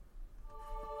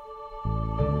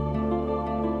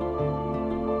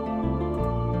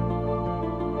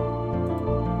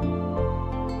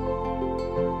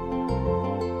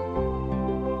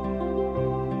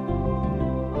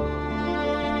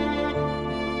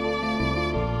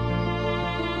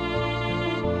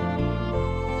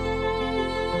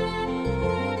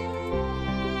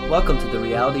Welcome to the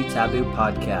Reality Taboo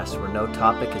podcast, where no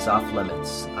topic is off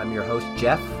limits. I'm your host,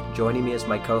 Jeff. Joining me is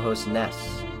my co-host,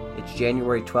 Ness. It's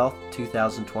January 12th,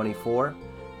 2024,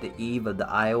 the eve of the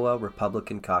Iowa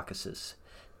Republican Caucuses.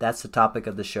 That's the topic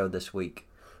of the show this week.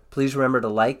 Please remember to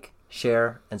like,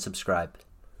 share, and subscribe.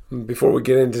 Before we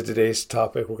get into today's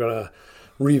topic, we're going to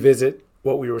revisit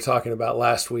what we were talking about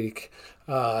last week.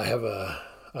 I have an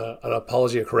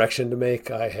apology, a correction to make.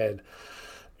 I had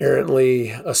errantly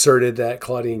asserted that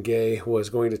Claudine Gay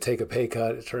was going to take a pay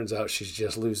cut. It turns out she's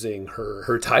just losing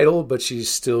her title, but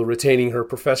she's still retaining her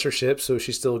professorship, so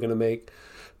she's still going to make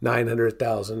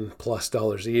 $900,000 plus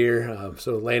a year.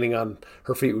 So landing on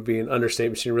her feet would be an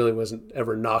understatement. She really wasn't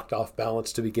ever knocked off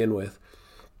balance to begin with.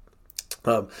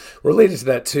 Related to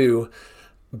that too,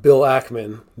 Bill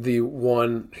Ackman, the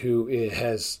one who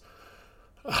has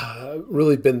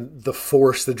really been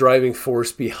the driving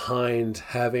force behind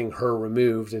having her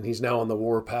removed, and he's now on the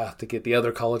warpath to get the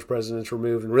other college presidents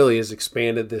removed, and really has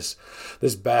expanded this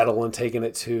battle and taken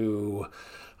it to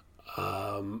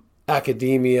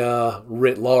academia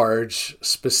writ large,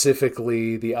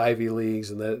 specifically the Ivy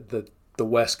Leagues and the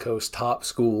West Coast top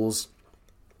schools,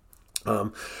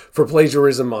 for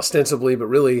plagiarism ostensibly, but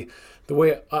really the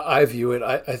way I view it,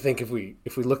 I think if we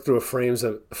look through a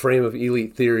frame of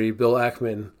elite theory, Bill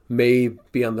Ackman may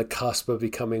be on the cusp of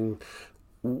becoming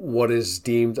what is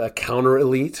deemed a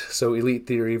counter-elite. So elite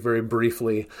theory, very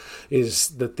briefly, is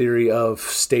the theory of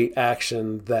state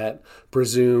action that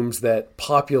presumes that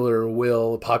popular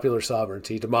will, popular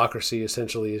sovereignty, democracy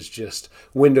essentially is just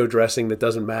window dressing that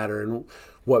doesn't matter. And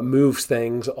what moves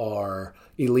things are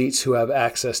elites who have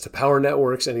access to power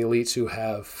networks and elites who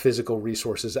have physical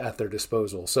resources at their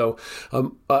disposal. So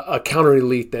a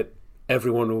counter-elite that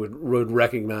everyone would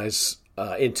recognize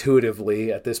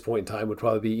intuitively at this point in time would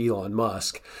probably be Elon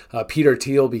Musk. Peter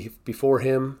Thiel before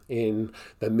him in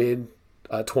the mid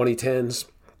 2010s.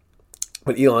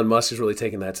 But Elon Musk is really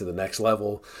taking that to the next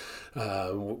level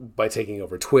by taking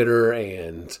over Twitter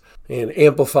and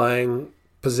amplifying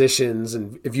positions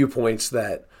and viewpoints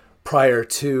that prior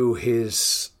to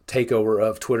his takeover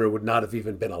of Twitter would not have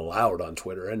even been allowed on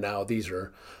Twitter. And now these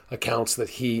are accounts that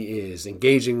he is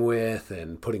engaging with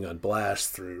and putting on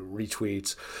blast through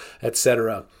retweets,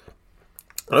 etc.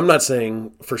 I'm not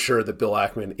saying for sure that Bill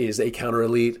Ackman is a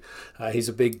counter-elite. He's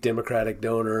a big Democratic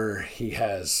donor. He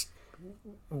has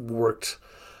worked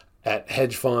at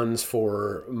hedge funds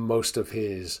for most of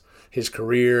his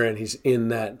career, and he's in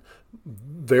that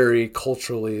very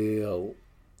culturally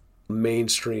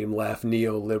mainstream left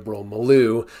neoliberal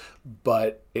milieu,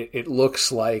 but it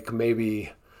looks like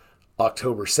maybe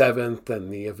October 7th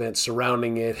and the events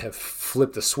surrounding it have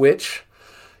flipped a switch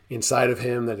inside of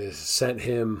him that has sent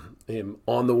him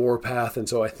on the warpath. And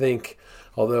so I think,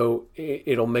 although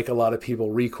it'll make a lot of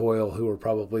people recoil who are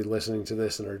probably listening to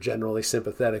this and are generally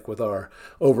sympathetic with our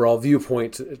overall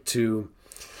viewpoint, to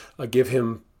give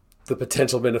him the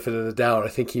potential benefit of the doubt, I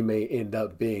think he may end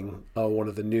up being one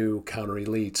of the new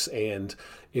counter-elites. And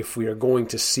if we are going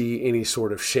to see any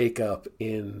sort of shakeup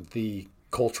in the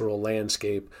cultural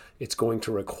landscape, it's going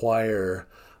to require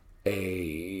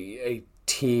a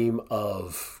team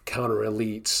of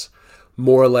counter-elites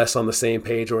more or less on the same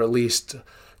page, or at least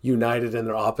united in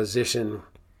their opposition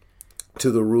to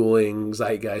the ruling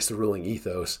zeitgeist, the ruling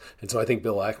ethos. And so I think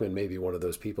Bill Ackman may be one of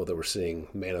those people that we're seeing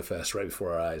manifest right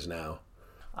before our eyes now.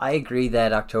 I agree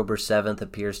that October 7th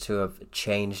appears to have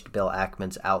changed Bill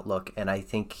Ackman's outlook, and I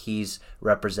think he's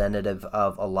representative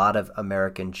of a lot of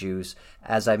American Jews.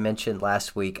 As I mentioned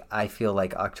last week, I feel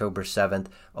like October 7th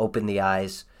opened the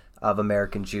eyes of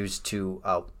American Jews to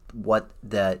what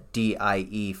the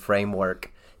DIE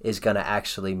framework is going to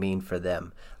actually mean for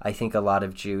them. I think a lot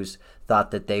of Jews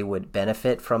thought that they would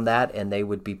benefit from that and they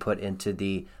would be put into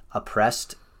the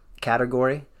oppressed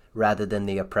category rather than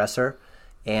the oppressor.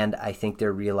 And I think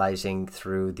they're realizing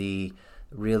through the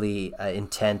really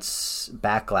intense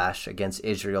backlash against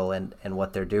Israel and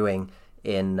what they're doing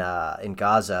in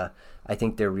Gaza, I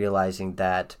think they're realizing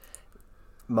that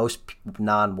most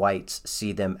non-whites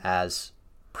see them as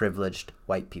privileged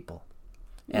white people.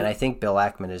 And I think Bill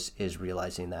Ackman is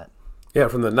realizing that. Yeah,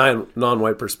 from the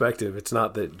non-white perspective, it's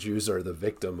not that Jews are the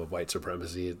victim of white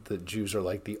supremacy. The Jews are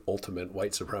like the ultimate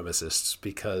white supremacists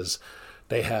because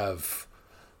they have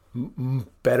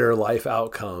better life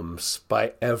outcomes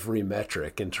by every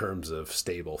metric in terms of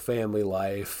stable family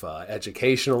life,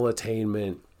 educational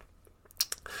attainment,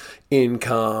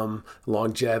 income,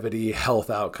 longevity, health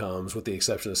outcomes, with the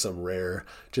exception of some rare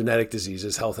genetic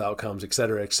diseases, health outcomes, et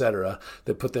cetera,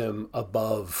 that put them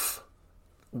above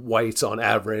whites on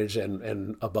average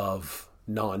and above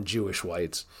non-Jewish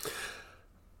whites.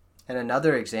 And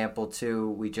another example,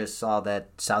 too, we just saw that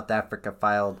South Africa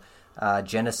filed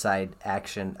genocide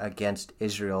action against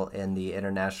Israel in the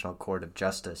International Court of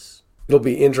Justice. It'll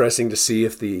be interesting to see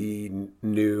if the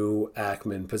new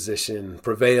Ackman position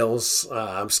prevails.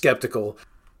 I'm skeptical.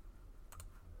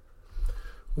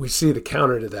 We see the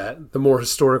counter to that, the more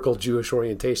historical Jewish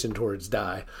orientation towards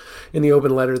die. In the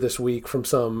open letter this week from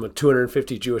some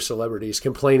 250 Jewish celebrities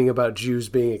complaining about Jews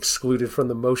being excluded from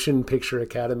the Motion Picture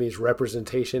Academy's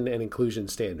representation and inclusion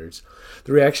standards.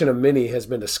 The reaction of many has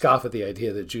been to scoff at the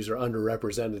idea that Jews are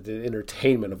underrepresented in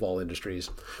entertainment of all industries,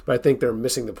 but I think they're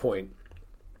missing the point.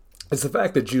 It's the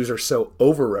fact that Jews are so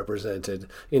overrepresented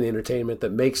in entertainment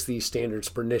that makes these standards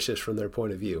pernicious from their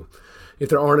point of view. If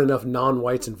there aren't enough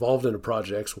non-whites involved in a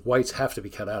project, whites have to be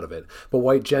cut out of it. But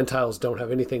white Gentiles don't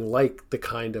have anything like the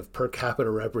kind of per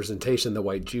capita representation that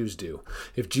white Jews do.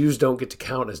 If Jews don't get to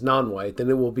count as non-white, then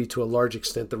it will be to a large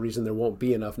extent the reason there won't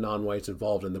be enough non-whites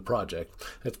involved in the project.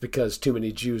 That's because too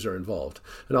many Jews are involved.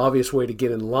 An obvious way to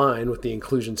get in line with the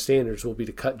inclusion standards will be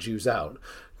to cut Jews out.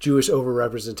 Jewish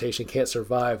overrepresentation can't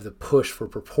survive the push for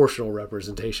proportional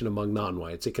representation among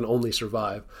non-whites. It can only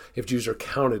survive if Jews are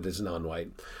counted as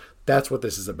non-white. That's what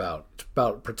this is about. It's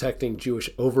about protecting Jewish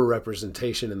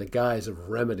overrepresentation in the guise of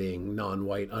remedying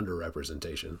non-white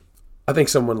underrepresentation. I think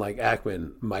someone like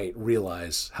Ackman might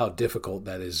realize how difficult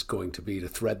that is going to be to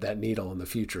thread that needle in the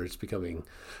future. It's becoming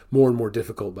more and more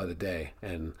difficult by the day.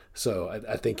 And so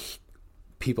I think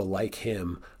people like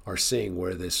him are seeing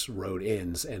where this road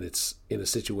ends, and it's in a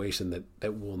situation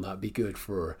that will not be good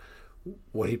for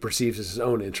what he perceives as his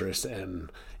own interests.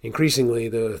 And increasingly,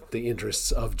 the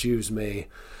interests of Jews may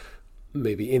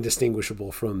be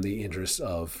indistinguishable from the interests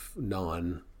of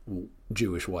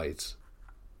non-Jewish whites.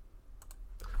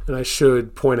 And I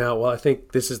should point out, while I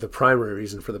think this is the primary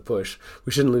reason for the push,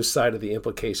 we shouldn't lose sight of the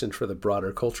implications for the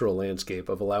broader cultural landscape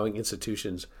of allowing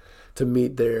institutions to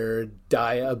meet their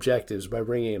DIA objectives by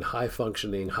bringing in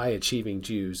high-functioning, high-achieving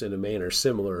Jews in a manner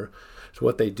similar to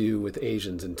what they do with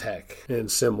Asians in tech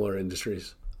and similar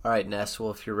industries. All right, Ness,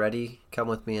 well, if you're ready, come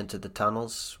with me into the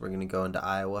tunnels. We're going to go into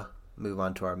Iowa. Move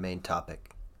on to our main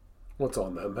topic. What's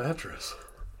on that mattress?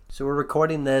 So we're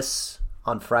recording this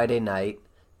on Friday night.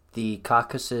 The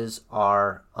caucuses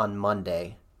are on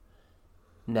Monday.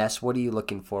 Ness, what are you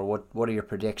looking for? What are your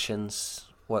predictions?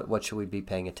 What should we be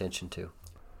paying attention to?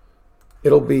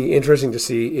 It'll be interesting to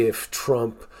see if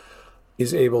Trump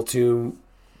is able to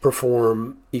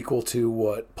perform equal to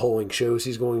what polling shows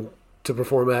he's going to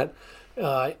perform at.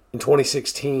 In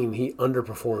 2016, he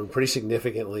underperformed pretty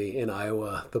significantly in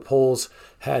Iowa. The polls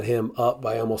had him up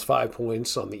by almost 5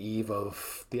 points on the eve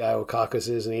of the Iowa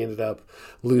caucuses, and he ended up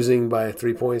losing by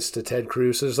 3 points to Ted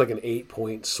Cruz. So there's like an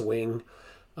 8-point swing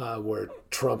where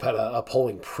Trump had a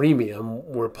polling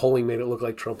premium, where polling made it look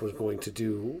like Trump was going to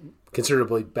do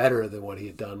considerably better than what he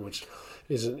had done, which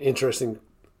is an interesting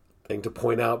thing to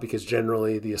point out because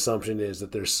generally the assumption is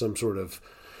that there's some sort of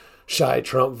shy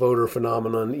Trump voter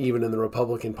phenomenon, even in the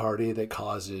Republican Party, that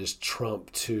causes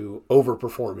Trump to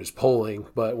overperform his polling.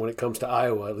 But when it comes to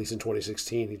Iowa, at least in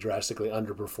 2016, he drastically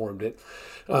underperformed it.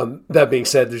 That being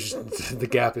said, the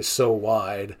gap is so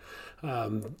wide.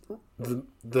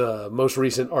 The most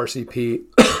recent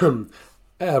RCP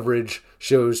average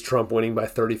shows Trump winning by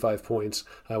 35 points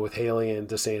with Haley and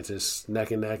DeSantis neck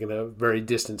and neck in a very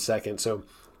distant second. So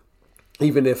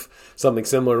even if something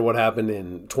similar to what happened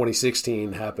in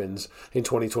 2016 happens in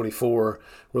 2024,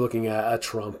 we're looking at a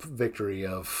Trump victory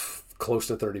of close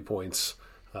to 30 points,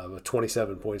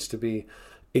 27 points to be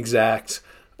exact.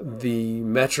 The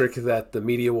metric that the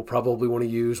media will probably want to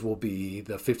use will be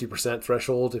the 50%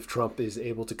 threshold. If Trump is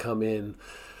able to come in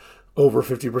over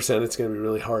 50%, it's going to be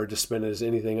really hard to spin it as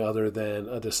anything other than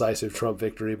a decisive Trump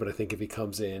victory. But I think if he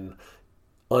comes in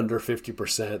under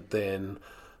 50%, then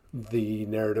the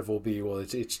narrative will be, well,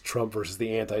 it's Trump versus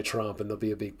the anti-Trump, and there'll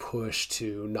be a big push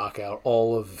to knock out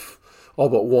all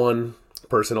but one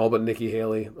person, all but Nikki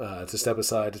Haley, to step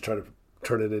aside to try to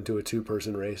turn it into a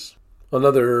two-person race.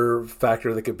 Another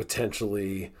factor that could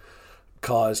potentially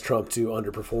cause Trump to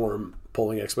underperform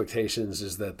polling expectations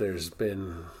is that there's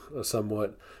been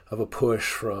somewhat of a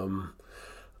push from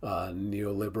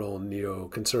neoliberal,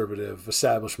 neoconservative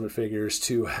establishment figures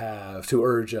to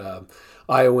urge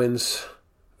Iowans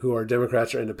who are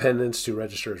Democrats or independents to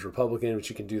register as Republican,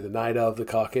 which you can do the night of the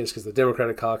caucus, because the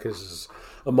Democratic caucus is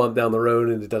a month down the road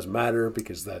and it doesn't matter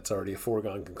because that's already a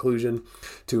foregone conclusion,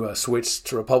 to switch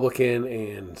to Republican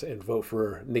and vote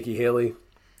for Nikki Haley.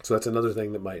 So that's another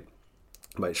thing that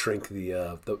might shrink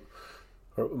the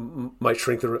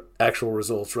actual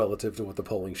results relative to what the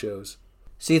polling shows.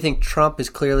 So you think Trump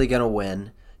is clearly going to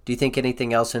win. Do you think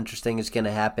anything else interesting is going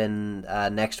to happen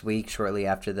next week, shortly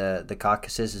after the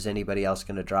caucuses? Is anybody else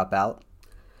going to drop out?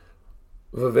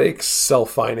 Vivek's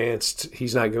self-financed.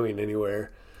 He's not going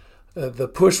anywhere. The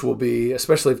push will be,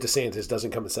 especially if DeSantis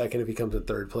doesn't come in second, if he comes in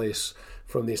third place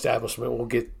from the establishment,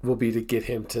 will be to get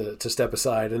him to step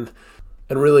aside and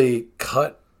really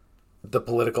cut the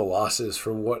political losses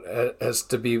from what has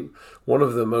to be one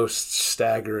of the most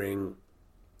staggering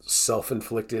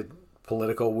self-inflicted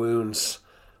political wounds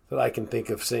that I can think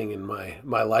of seeing in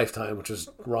my lifetime, which is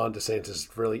Ron DeSantis'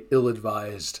 really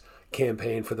ill-advised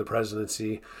campaign for the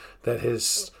presidency that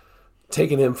has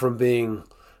taken him from being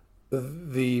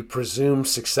the presumed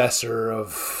successor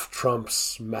of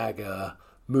Trump's MAGA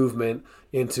movement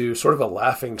into sort of a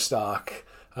laughingstock.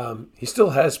 He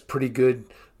still has pretty good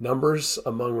numbers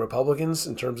among Republicans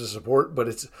in terms of support, but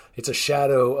it's a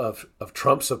shadow of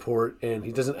Trump support, and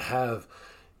he doesn't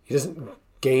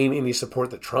gain any support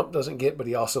that Trump doesn't get, but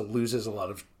he also loses a lot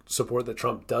of support that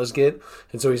Trump does get.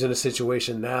 And so he's in a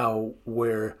situation now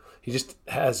where he just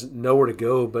has nowhere to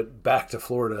go but back to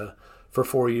Florida for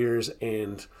 4 years,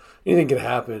 and anything can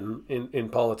happen in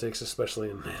politics, especially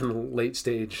in late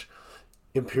stage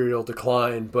imperial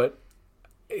decline. But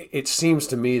it seems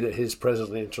to me that his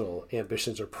presidential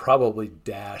ambitions are probably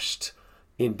dashed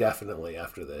indefinitely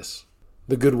after this.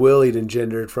 The goodwill he'd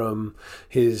engendered from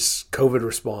his COVID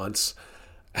response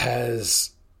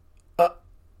has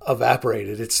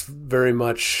evaporated. It's very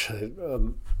much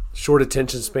short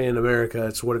attention span America.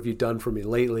 It's what have you done for me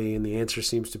lately? And the answer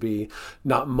seems to be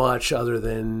not much other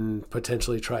than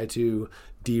potentially try to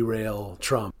derail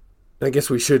Trump. I guess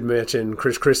we should mention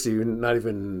Chris Christie, not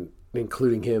even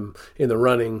including him in the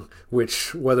running,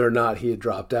 which whether or not he had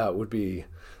dropped out would be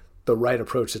the right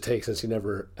approach to take since he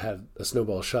never had a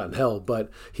snowball shot in hell. But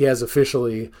he has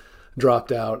officially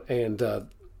dropped out, and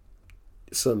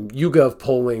some YouGov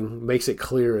polling makes it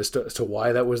clear as to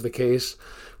why that was the case.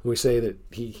 We say that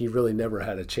he really never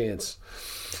had a chance.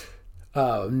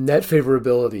 Net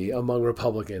favorability among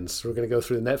Republicans. We're going to go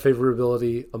through the net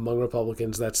favorability among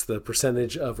Republicans. That's the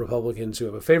percentage of Republicans who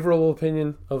have a favorable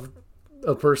opinion of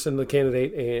a person, the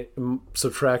candidate, and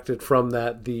subtracted from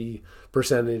that the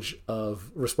percentage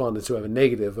of respondents who have a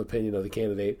negative opinion of the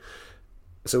candidate.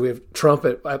 So we have Trump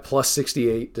at plus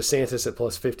 68, DeSantis at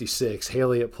plus 56,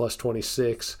 Haley at plus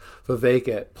 26, Vivek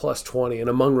at plus 20, and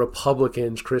among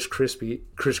Republicans, Chris Christie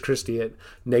at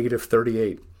negative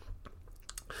 38.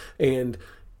 And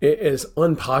as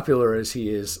unpopular as he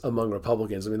is among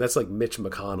Republicans, I mean, that's like Mitch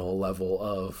McConnell level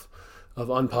of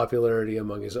unpopularity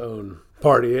among his own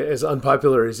party. As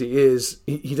unpopular as he is,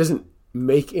 he doesn't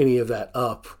make any of that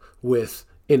up with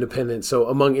independents. So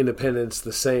among independents,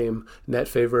 the same net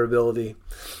favorability.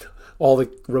 All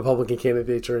the Republican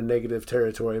candidates are in negative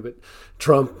territory, but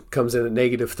Trump comes in at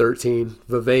negative 13,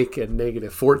 Vivek at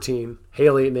negative 14,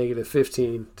 Haley at negative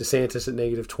 15, DeSantis at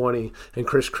negative 20, and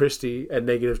Chris Christie at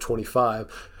negative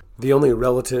 25. The only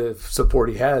relative support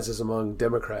he has is among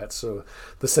Democrats, so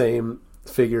the same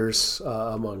figures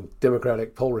among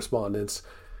Democratic poll respondents.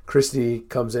 Christie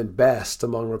comes in best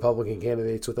among Republican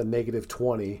candidates with a negative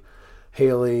 20,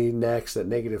 Haley next at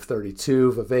negative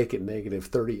 32, Vivek at negative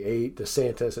 38,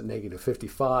 DeSantis at negative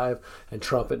 55, and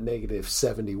Trump at negative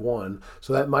 71.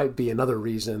 So that might be another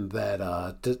reason that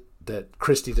that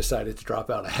Christie decided to drop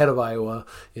out ahead of Iowa,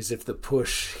 is if the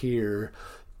push here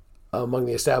among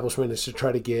the establishment is to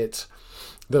try to get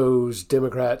those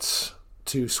Democrats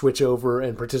to switch over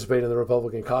and participate in the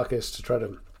Republican caucus to try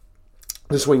to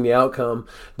swing the outcome.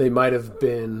 They might have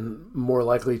been more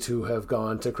likely to have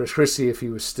gone to Chris Christie if he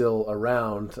was still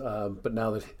around. But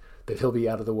now that he'll be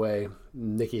out of the way,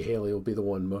 Nikki Haley will be the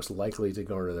one most likely to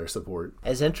garner their support.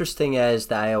 As interesting as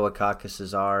the Iowa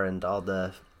caucuses are and all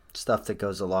the stuff that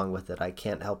goes along with it, I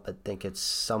can't help but think it's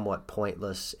somewhat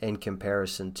pointless in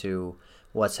comparison to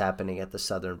what's happening at the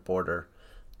southern border.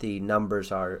 The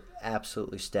numbers are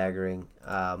absolutely staggering.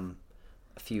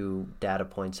 A few data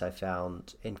points I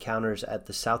found. Encounters at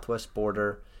the southwest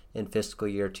border in fiscal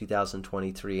year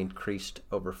 2023 increased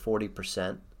over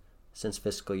 40% since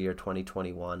fiscal year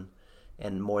 2021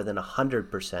 and more than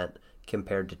 100%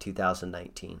 compared to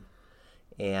 2019.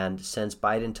 And since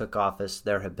Biden took office,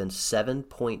 there have been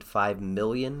 7.5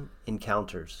 million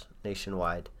encounters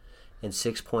nationwide and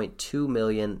 6.2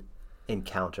 million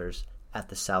encounters at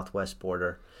the southwest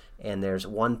border. And there's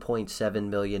 1.7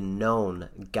 million known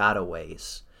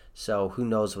gotaways. So who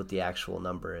knows what the actual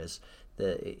number is.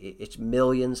 It's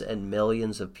millions and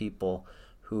millions of people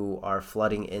who are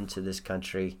flooding into this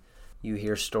country. You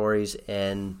hear stories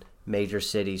in major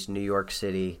cities, New York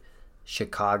City,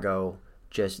 Chicago,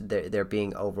 just they're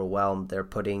being overwhelmed. They're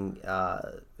putting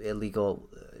illegal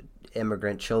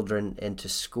immigrant children into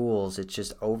schools, it's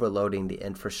just overloading the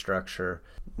infrastructure.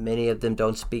 Many of them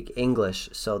don't speak English,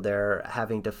 so they're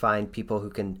having to find people who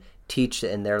can teach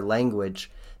in their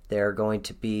language. They're going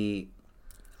to be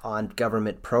on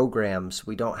government programs.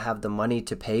 We don't have the money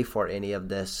to pay for any of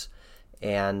this.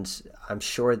 And I'm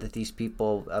sure that these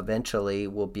people eventually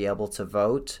will be able to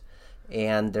vote,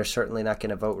 and they're certainly not going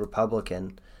to vote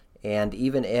Republican. And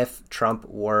even if Trump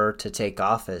were to take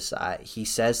office, he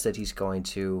says that he's going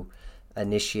to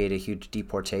initiate a huge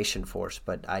deportation force,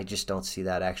 but I just don't see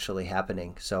that actually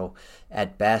happening. So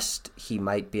at best, he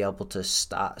might be able to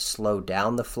slow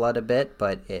down the flood a bit,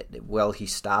 but will he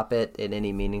stop it in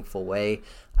any meaningful way?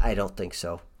 I don't think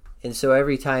so. And so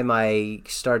every time I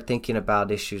start thinking about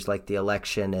issues like the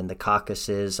election and the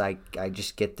caucuses, I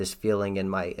just get this feeling in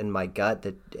my gut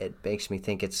that it makes me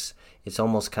think it's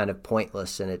almost kind of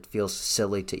pointless, and it feels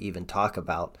silly to even talk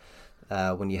about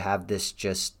when you have this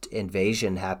just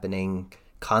invasion happening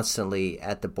constantly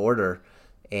at the border,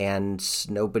 and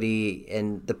nobody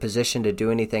in the position to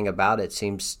do anything about it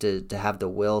seems to have the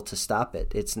will to stop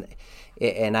it.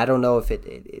 And I don't know if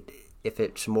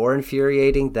it's more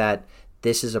infuriating that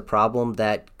this is a problem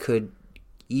that could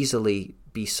easily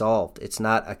be solved. It's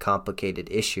not a complicated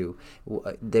issue.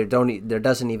 There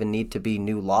doesn't even need to be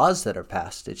new laws that are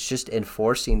passed. It's just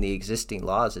enforcing the existing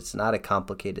laws. It's not a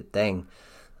complicated thing.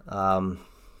 What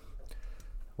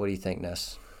do you think,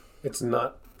 Ness? It's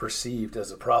not perceived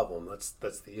as a problem.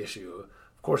 That's the issue.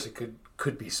 Of course, it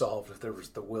could be solved if there was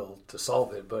the will to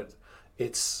solve it, but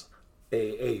it's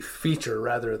a feature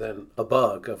rather than a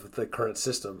bug of the current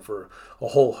system for a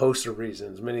whole host of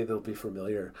reasons, many that will be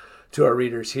familiar to our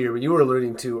readers here. But you were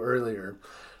alluding to earlier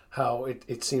how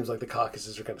it seems like the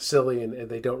caucuses are kind of silly and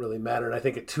they don't really matter. And I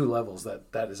think at two levels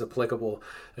that is applicable.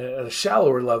 At a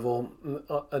shallower level,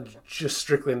 just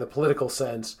strictly in the political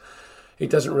sense, it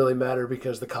doesn't really matter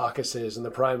because the caucuses and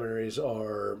the primaries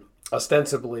are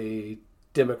ostensibly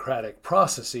democratic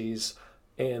processes,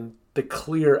 and the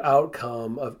clear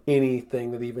outcome of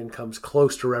anything that even comes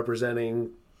close to representing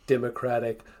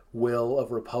democratic will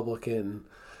of Republican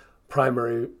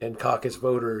primary and caucus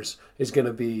voters is going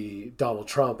to be Donald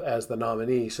Trump as the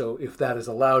nominee. So if that is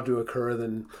allowed to occur,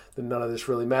 then none of this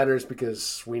really matters,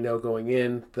 because we know going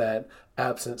in that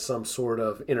absent some sort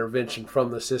of intervention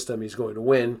from the system, he's going to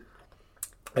win.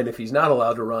 And if he's not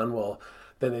allowed to run, well,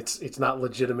 then it's not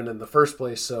legitimate in the first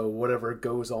place. So whatever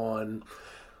goes on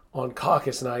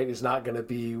caucus night is not going to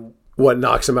be what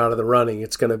knocks him out of the running.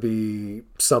 It's going to be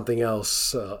something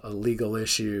else, a legal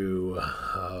issue,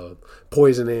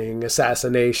 poisoning,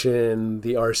 assassination,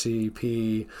 the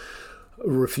RCP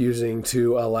refusing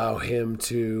to allow him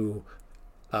to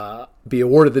be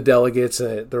awarded the delegates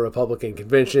at the Republican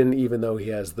convention, even though he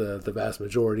has the vast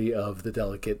majority of the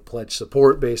delegate pledge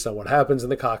support based on what happens in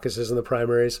the caucuses and the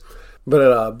primaries. But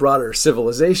at a broader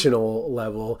civilizational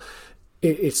level,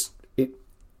 it's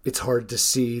hard to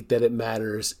see that it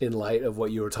matters in light of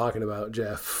what you were talking about,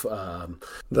 Jeff.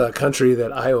 The country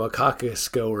that Iowa caucus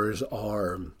goers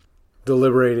are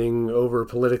deliberating over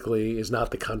politically is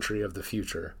not the country of the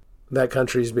future. That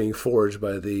country is being forged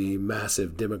by the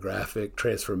massive demographic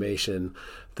transformation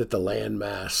that the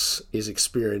landmass is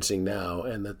experiencing now,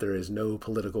 and that there is no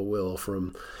political will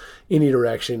from any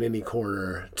direction, any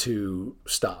corner to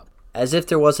stop. As if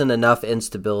there wasn't enough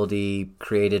instability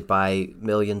created by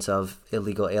millions of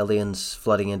illegal aliens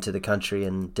flooding into the country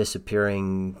and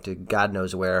disappearing to God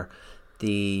knows where,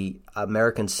 the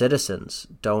American citizens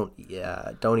don't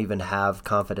even have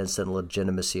confidence in the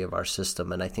legitimacy of our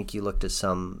system. And I think you looked at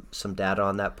some data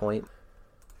on that point.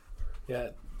 Yeah,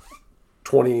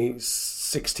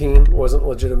 2016 wasn't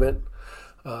legitimate.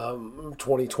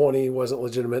 2020 wasn't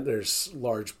legitimate. There's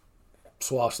large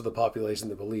swaths of the population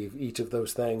that believe each of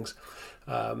those things.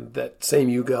 That same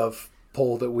YouGov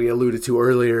poll that we alluded to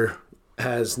earlier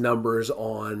has numbers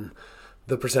on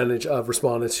the percentage of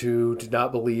respondents who did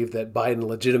not believe that Biden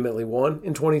legitimately won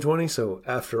in 2020. So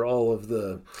after all of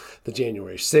the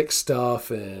January 6th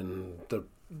stuff and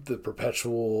the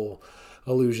perpetual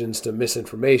allusions to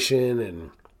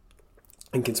misinformation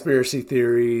and conspiracy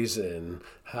theories, and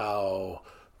how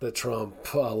the Trump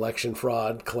election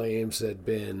fraud claims had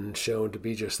been shown to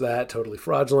be just that, totally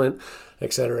fraudulent,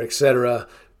 et cetera, we're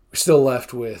still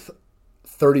left with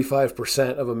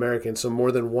 35% of Americans, so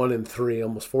more than 1 in 3,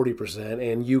 almost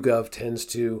 40%, and YouGov tends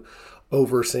to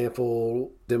oversample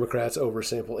Democrats,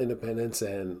 oversample independents,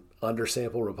 and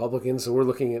undersample Republicans. So we're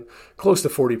looking at close to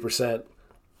 40%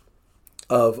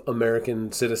 of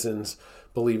American citizens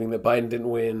believing that Biden didn't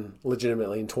win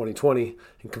legitimately in 2020.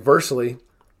 And conversely,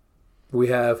 we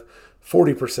have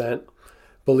 40%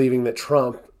 believing that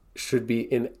Trump should be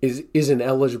is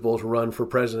ineligible to run for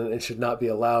president and should not be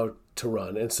allowed to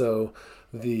run. And so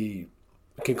the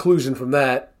conclusion from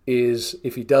that is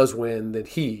if he does win, then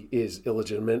he is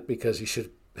illegitimate because he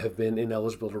should have been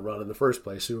ineligible to run in the first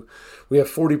place. So we have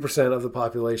 40% of the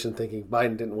population thinking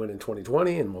Biden didn't win in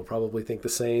 2020, and we'll probably think the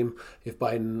same if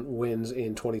Biden wins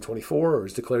in 2024 or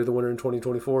is declared the winner in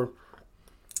 2024.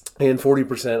 And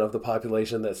 40% of the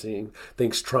population that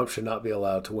thinks Trump should not be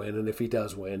allowed to win. And if he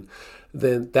does win,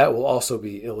 then that will also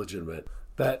be illegitimate.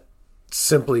 That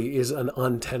simply is an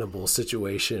untenable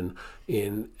situation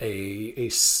in a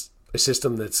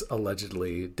system that's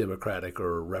allegedly Democratic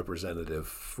or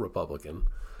representative Republican.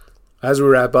 As we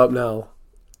wrap up now,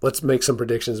 let's make some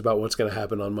predictions about what's going to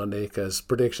happen on Monday, because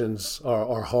predictions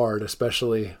are hard,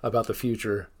 especially about the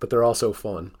future, but they're also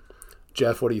fun.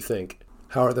 Jeff, what do you think?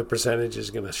 How are the percentages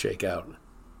going to shake out?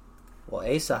 Well,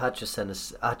 Asa Hutchinson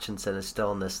is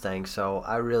still in this thing, so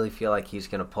I really feel like he's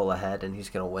going to pull ahead and he's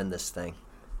going to win this thing.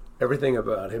 Everything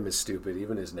about him is stupid,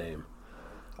 even his name.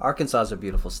 Arkansas is a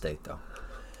beautiful state, though.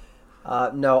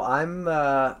 No, I'm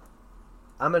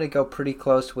going to go pretty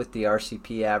close with the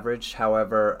RCP average.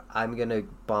 However, I'm going to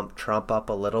bump Trump up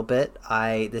a little bit.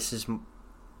 This is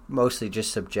mostly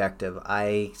just subjective.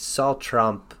 I saw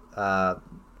Trump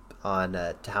on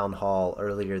a town hall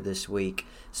earlier this week.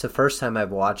 It's the first time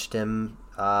I've watched him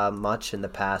much in the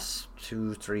past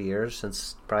 2-3 years,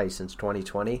 since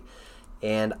 2020,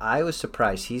 and I was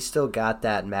surprised. He's still got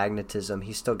that magnetism.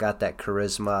 He's still got that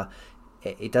charisma.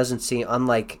 It doesn't seem,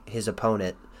 unlike his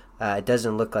opponent, it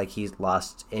doesn't look like he's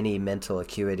lost any mental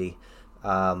acuity.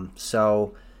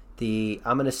 So I'm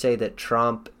going to say that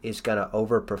Trump is going to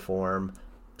overperform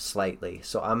slightly.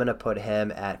 So I'm going to put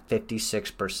him at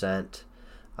 56%.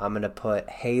 I'm going to put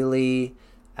Haley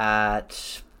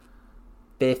at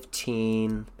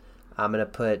 15. I'm going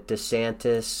to put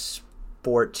DeSantis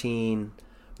 14.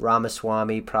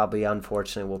 Ramaswamy probably,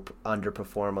 unfortunately, will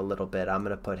underperform a little bit. I'm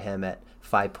going to put him at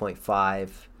 5.5.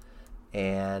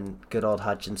 And good old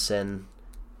Hutchinson,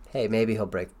 hey, maybe he'll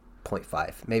break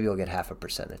 0.5. Maybe he'll get half a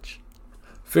percentage.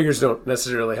 Figures don't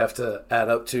necessarily have to add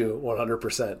up to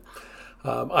 100%.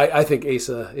 I think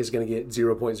Asa is going to get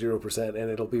 0.0%,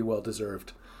 and it'll be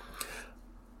well-deserved.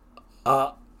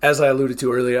 As I alluded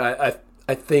to earlier,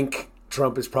 I think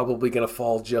Trump is probably going to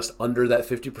fall just under that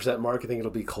 50% mark. I think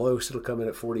it'll be close. It'll come in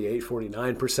at 48,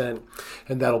 49%,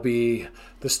 and that'll be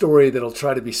the story that'll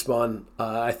try to be spun.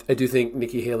 I do think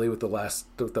Nikki Haley, with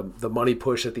the money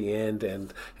push at the end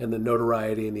and the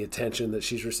notoriety and the attention that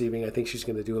she's receiving, I think she's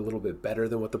going to do a little bit better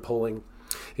than what the polling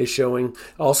is showing.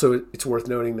 Also, it's worth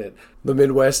noting that the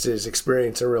Midwest is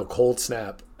experiencing a real cold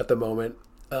snap at the moment.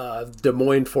 Des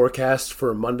Moines forecast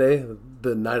for Monday,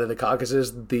 the night of the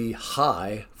caucuses, the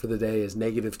high for the day is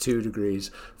 -2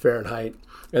 degrees Fahrenheit,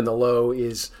 and the low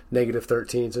is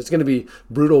 -13. So it's going to be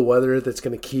brutal weather that's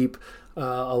going to keep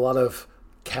a lot of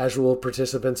casual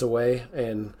participants away.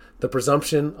 And the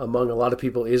presumption among a lot of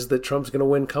people is that Trump's going to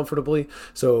win comfortably.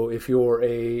 So if you're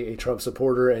a Trump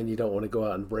supporter and you don't want to go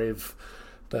out and brave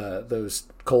those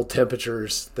cold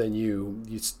temperatures, then you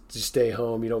stay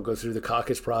home. You don't go through the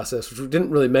caucus process, which we didn't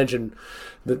really mention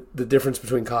the difference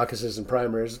between caucuses and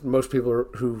primaries. Most people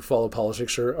who follow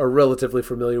politics are relatively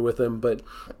familiar with them, but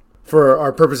for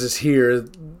our purposes here,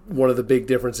 one of the big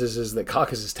differences is that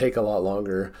caucuses take a lot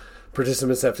longer.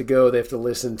 Participants have to go. They have to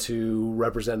listen to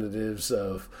representatives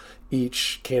of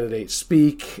each candidate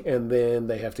speak, and then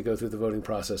they have to go through the voting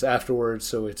process afterwards.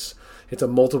 So it's a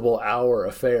multiple hour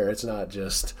affair. It's not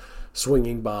just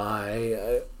swinging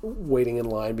by, waiting in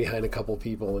line behind a couple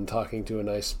people and talking to a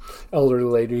nice elderly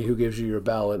lady who gives you your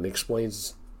ballot and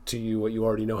explains to you what you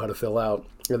already know how to fill out,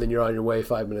 and then you're on your way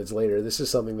 5 minutes later. This is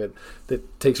something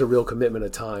that takes a real commitment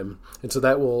of time. And so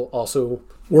that will also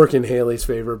work in Haley's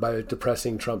favor by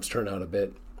depressing Trump's turnout a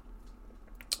bit.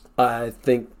 I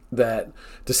think that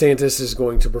DeSantis is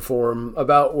going to perform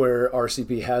about where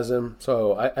RCP has him.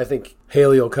 So I think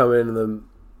Haley will come in the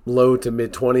low to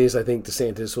mid-20s. I think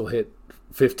DeSantis will hit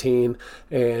 15.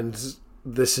 And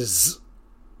this is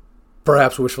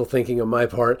perhaps wishful thinking on my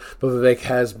part, but Vivek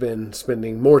has been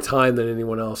spending more time than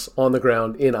anyone else on the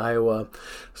ground in Iowa.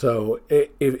 So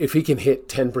if he can hit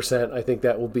 10%, I think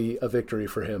that will be a victory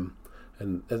for him.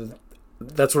 And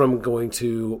that's what I'm going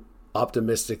to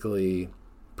optimistically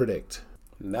predict.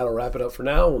 And that'll wrap it up for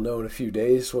now. We'll know in a few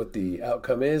days what the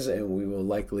outcome is, and we will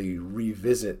likely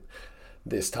revisit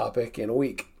this topic in a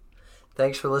week.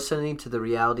 Thanks for listening to the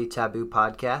Reality Taboo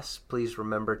podcast. Please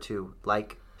remember to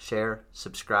like, share,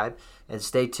 subscribe, and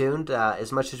stay tuned.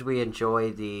 As much as we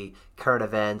enjoy the current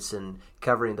events and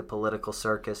covering the political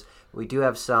circus, we do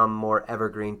have some more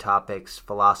evergreen topics,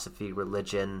 philosophy,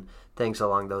 religion, things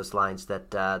along those lines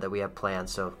that we have planned.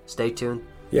 So stay tuned.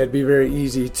 Yeah, it'd be very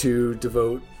easy to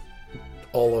devote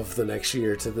all of the next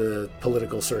year to the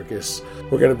political circus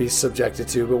we're going to be subjected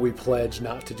to, but we pledge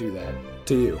not to do that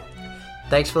to you.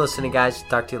 Thanks for listening, guys.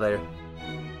 Talk to you later.